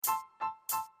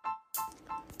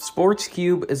Sports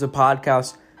Cube is a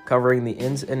podcast covering the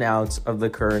ins and outs of the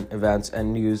current events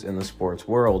and news in the sports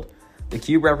world. The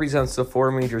Cube represents the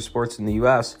four major sports in the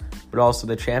U.S., but also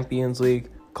the Champions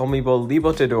League, CONMEBOL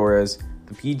Libertadores,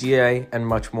 the PGA, and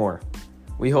much more.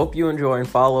 We hope you enjoy and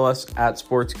follow us at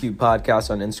Sports Cube Podcast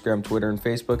on Instagram, Twitter, and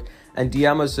Facebook, and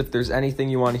DM us if there's anything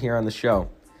you want to hear on the show.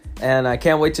 And I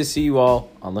can't wait to see you all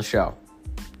on the show.